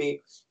going to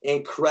be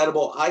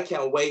incredible. I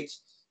can't wait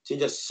to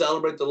just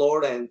celebrate the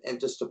Lord and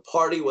just to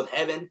party with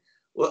heaven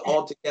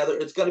all together.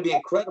 It's going to be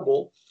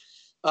incredible.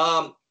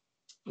 Now,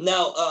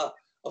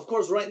 of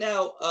course, right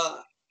now,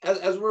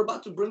 as we're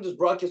about to bring this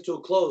broadcast to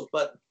a close,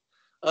 but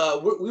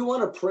we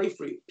want to pray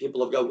for you,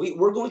 people of God.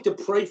 We're going to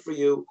pray for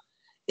you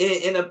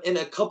in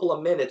a couple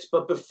of minutes.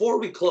 But before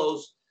we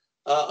close,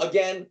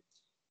 again,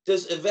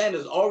 this event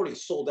is already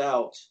sold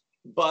out,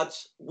 but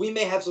we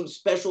may have some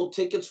special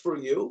tickets for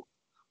you.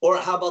 Or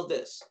how about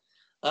this?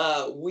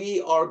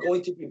 We are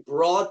going to be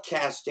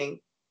broadcasting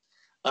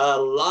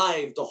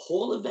live the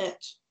whole event,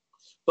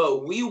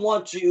 but we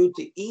want you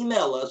to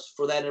email us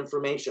for that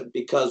information,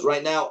 because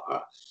right now,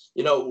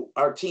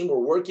 our team, we're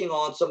working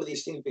on some of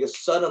these things because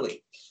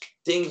suddenly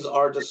things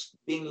are just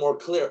being more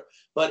clear.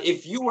 But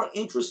if you are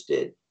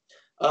interested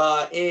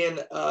in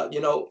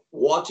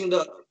watching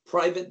the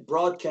private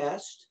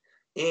broadcast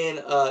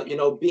and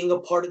being a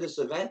part of this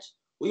event,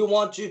 we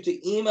want you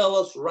to email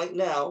us right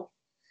now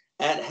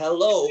at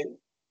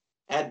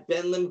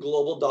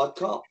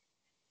hello@benlimglobal.com.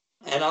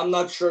 And I'm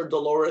not sure,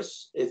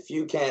 Dolores, if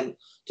you can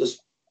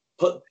just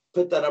put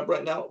that up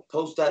right now,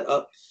 post that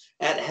up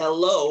at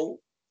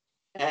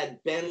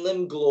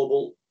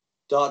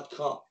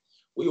hello@benlimglobal.com.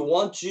 We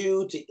want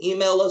you to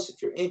email us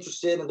if you're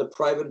interested in the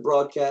private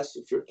broadcast,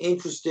 if you're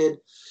interested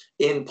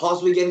in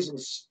possibly getting some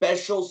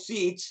special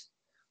seats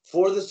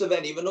for this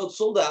event. Even though it's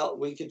sold out,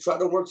 we can try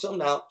to work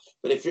something out.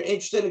 But if you're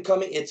interested in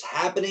coming, it's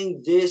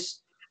happening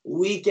this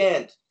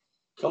weekend.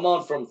 Come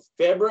on, from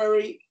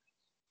February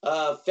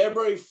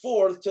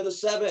 4th to the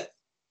 7th.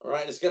 All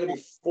right, it's going to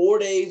be 4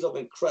 days of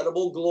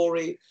incredible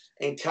glory,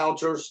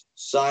 encounters,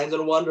 signs,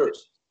 and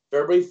wonders.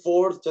 February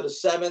 4th to the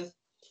 7th.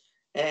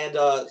 And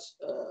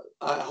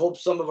I hope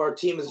some of our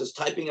team is just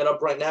typing it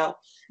up right now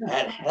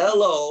at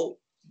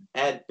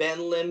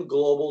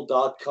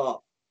hello@benlimglobal.com.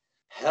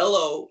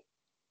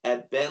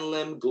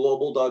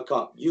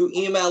 hello@benlimglobal.com. You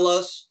email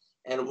us,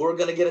 and we're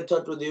going to get in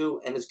touch with you,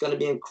 and it's going to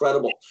be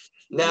incredible.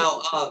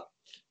 Now,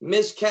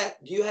 Ms.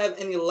 Kat, do you have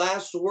any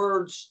last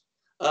words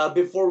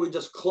before we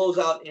just close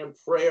out in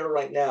prayer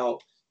right now,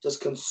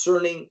 just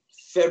concerning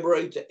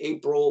February to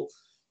April,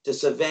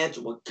 this event,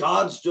 what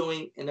God's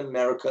doing in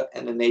America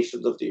and the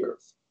nations of the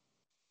earth?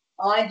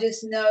 I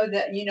just know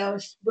that,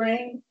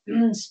 spring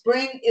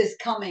is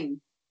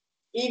coming.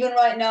 Even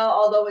right now,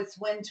 although it's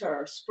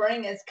winter,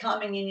 spring is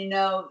coming. And,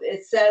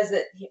 it says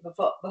that,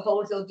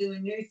 behold, he'll do a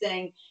new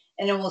thing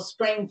and it will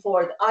spring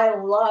forth. I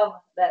love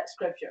that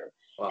scripture.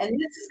 Wow. And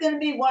this is going to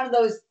be one of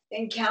those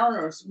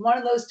encounters, one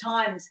of those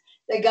times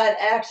that God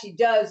actually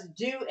does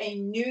do a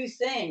new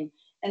thing.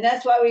 And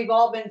that's why we've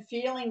all been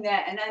feeling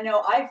that. And I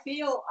know I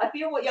feel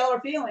what y'all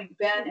are feeling,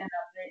 Ben, and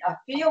I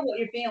feel what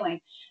you're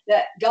feeling,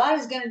 that God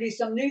is going to do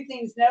some new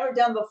things never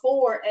done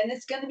before. And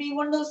it's going to be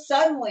one of those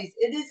suddenlies.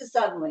 It is a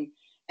suddenly.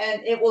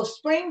 And it will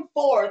spring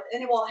forth,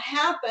 and it will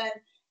happen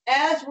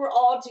as we're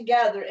all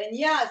together. And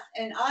yes,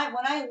 and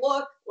when I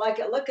look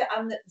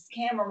I'm this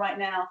camera right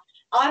now,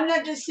 I'm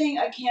not just seeing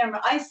a camera.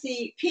 I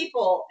see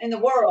people in the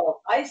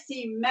world. I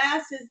see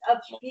masses of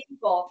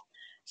people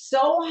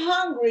so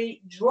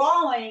hungry,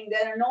 drawing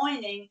that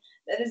anointing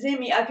that is in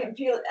me. I can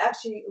feel it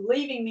actually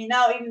leaving me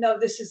now, even though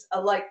this is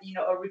a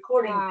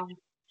recording. Wow.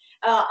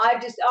 I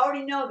just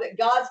already know that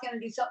God's going to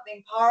do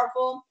something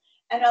powerful.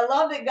 And I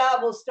love that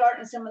God will start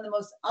in some of the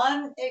most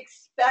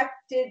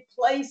unexpected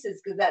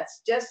places, because that's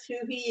just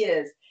who he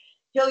is.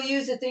 He'll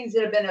use the things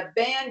that have been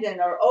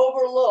abandoned or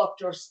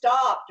overlooked or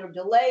stopped or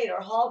delayed or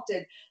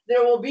halted.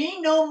 There will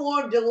be no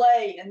more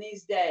delay in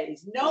these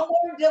days. No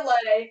more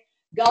delay.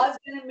 God's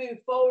going to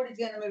move forward. He's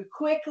going to move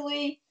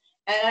quickly.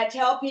 And I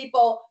tell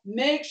people,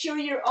 make sure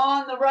you're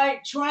on the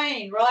right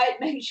train, right?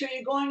 Make sure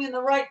you're going in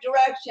the right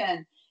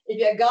direction. If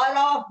you got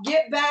off,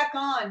 get back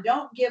on.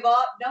 Don't give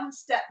up. Don't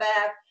step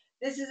back.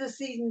 This is a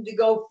season to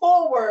go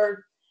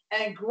forward,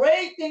 and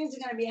great things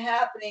are going to be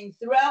happening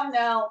throughout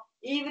now,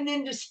 even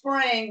into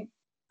spring.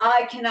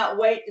 I cannot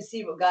wait to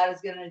see what God is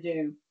going to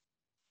do.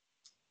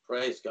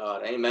 Praise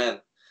God.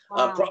 Amen.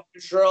 Wow. Prophet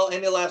Cheryl,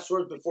 any last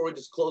words before we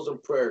just close in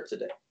prayer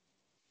today?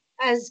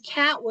 As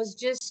Kat was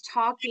just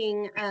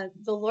talking,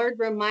 the Lord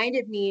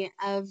reminded me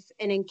of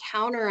an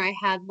encounter I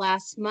had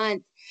last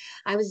month.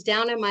 I was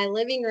down in my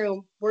living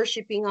room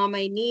worshiping on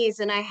my knees,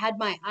 and I had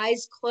my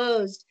eyes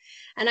closed,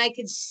 and I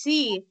could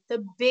see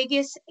the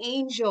biggest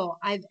angel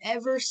I've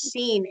ever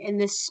seen in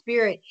the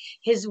spirit.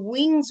 His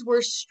wings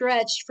were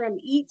stretched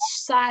from each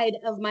side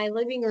of my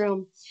living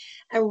room.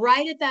 And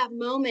right at that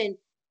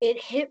moment,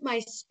 it hit my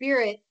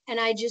spirit, and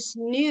I just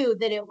knew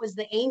that it was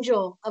the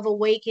angel of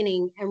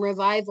awakening and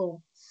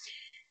revival.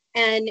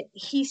 And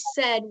he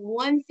said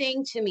one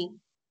thing to me.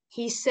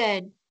 He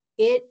said,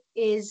 "It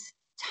is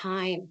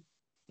time."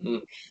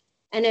 Mm.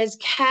 And as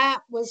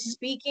Kat was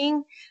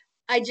speaking,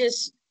 I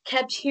just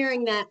kept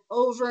hearing that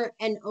over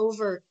and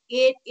over.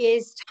 It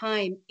is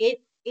time.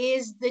 It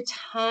is the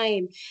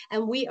time.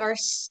 And we are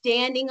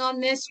standing on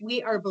this.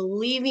 We are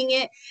believing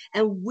it.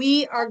 And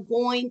we are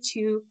going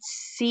to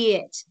see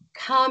it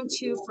come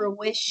to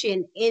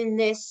fruition in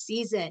this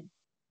season.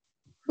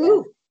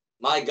 Whew.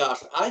 My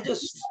gosh, I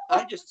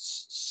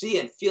just see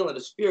and feel in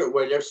the spirit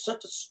where there's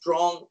such a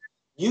strong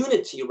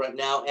unity right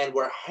now, and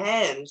where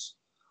hands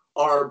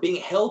are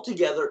being held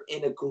together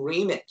in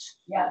agreement.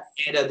 Yes.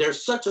 And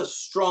there's such a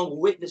strong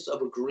witness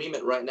of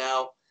agreement right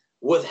now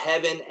with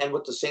heaven and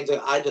with the saints.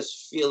 I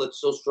just feel it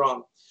so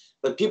strong.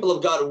 But people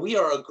of God, we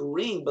are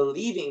agreeing,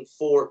 believing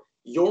for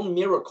your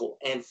miracle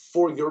and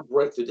for your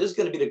breakthrough. This is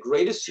going to be the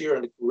greatest year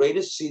and the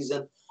greatest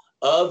season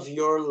of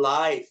your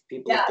life,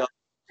 people of God.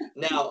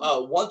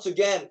 Now, once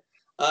again,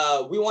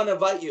 we want to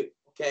invite you.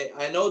 Okay,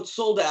 I know it's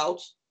sold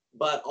out,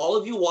 but all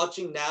of you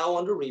watching now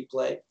on the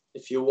replay,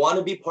 if you want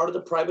to be part of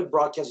the private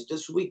broadcast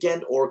this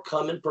weekend or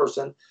come in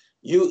person,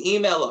 you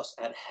email us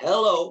at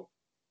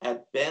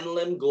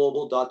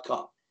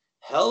hello@benlimglobal.com.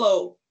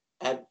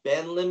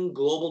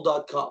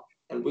 hello@benlimglobal.com.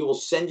 And we will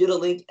send you the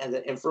link and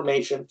the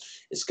information.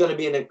 It's going to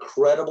be an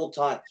incredible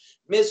time.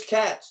 Miss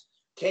Kat,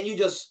 can you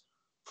just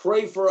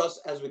pray for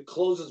us as we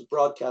close this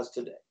broadcast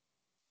today?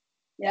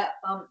 Yeah.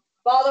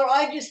 Father,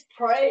 I just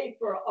pray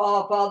for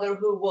all, Father,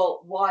 who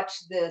will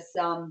watch this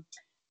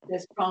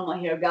this promo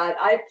here, God.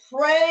 I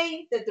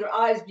pray that their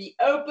eyes be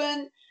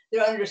open,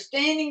 their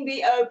understanding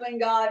be open,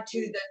 God, to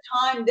the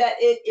time that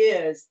it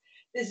is.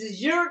 This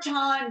is your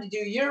time to do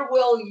your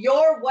will,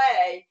 your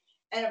way.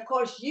 And of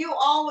course, you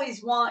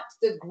always want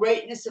the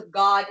greatness of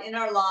God in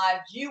our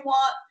lives. You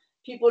want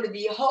people to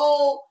be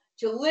whole,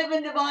 to live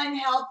in divine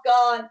health,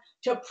 God,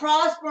 to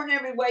prosper in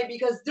every way,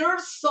 because their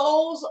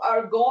souls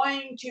are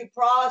going to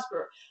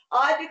prosper.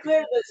 I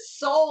declare the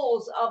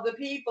souls of the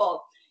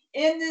people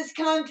in this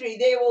country,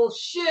 they will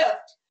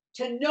shift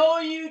to know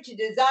you, to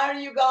desire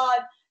you,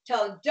 God,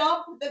 to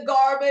dump the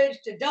garbage,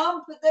 to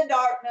dump the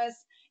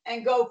darkness,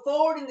 and go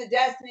forward in the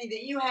destiny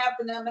that you have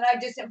for them. And I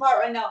just impart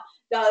right now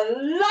the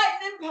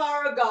lightning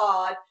power of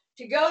God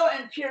to go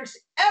and pierce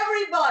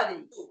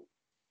everybody,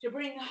 to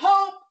bring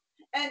hope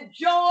and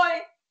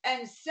joy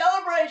and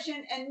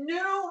celebration and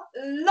new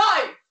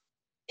life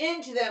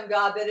into them,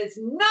 God, that it's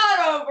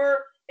not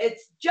over,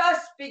 it's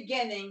just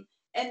beginning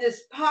in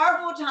this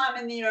powerful time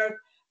in the earth.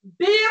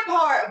 Be a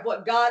part of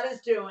what God is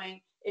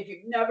doing. If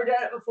you've never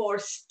done it before,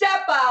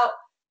 step out,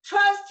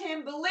 trust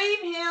him,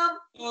 believe him.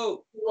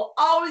 You will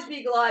always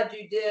be glad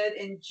you did.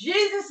 In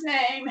Jesus'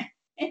 name,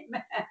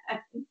 amen.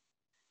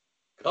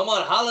 Come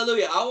on,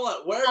 hallelujah. I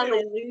want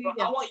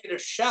I want you to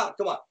shout.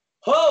 Come on.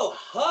 Oh,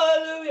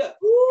 hallelujah.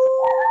 Woo!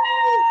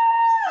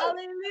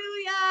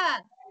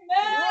 Hallelujah.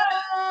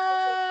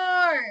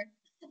 Roar.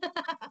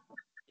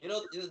 You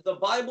know, the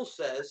Bible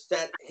says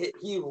that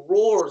he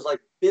roars like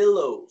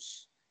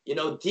billows. You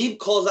know,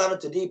 deep calls out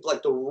into deep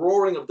like the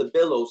roaring of the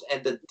billows,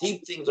 and the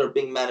deep things are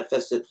being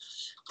manifested.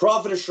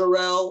 Prophetess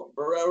Sherelle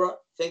Barrera,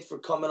 thanks for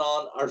coming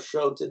on our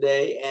show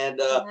today.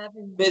 And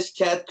Miss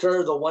Kat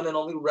Kerr, the one and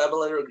only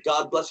revelator,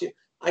 God bless you.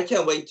 I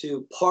can't wait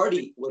to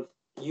party with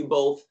you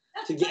both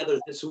together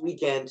this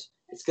weekend.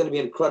 It's going to be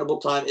an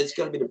incredible time. It's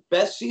going to be the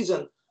best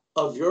season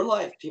of your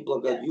life, people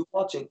of God. You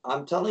watching,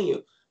 I'm telling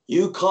you.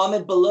 You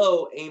comment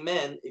below,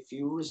 amen, if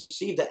you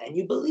receive that and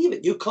you believe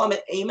it. You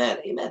comment, amen,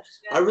 amen.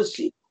 I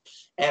receive.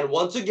 And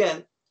once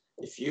again,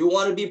 if you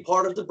want to be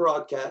part of the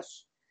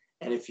broadcast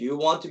and if you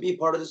want to be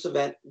part of this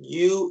event,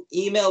 you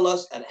email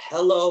us at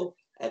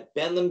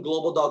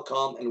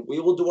hello@benlimglobal.com, and we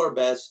will do our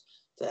best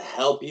to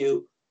help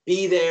you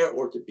be there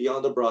or to be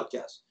on the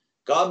broadcast.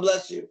 God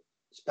bless you.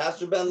 It's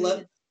Pastor Ben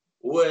Lim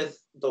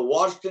with the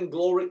Washington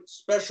Glory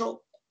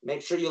Special.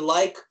 Make sure you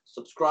like,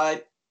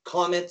 subscribe,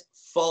 comment,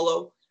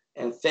 follow.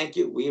 And thank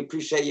you. We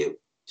appreciate you.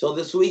 Till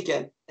this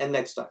weekend and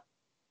next time.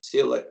 See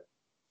you later.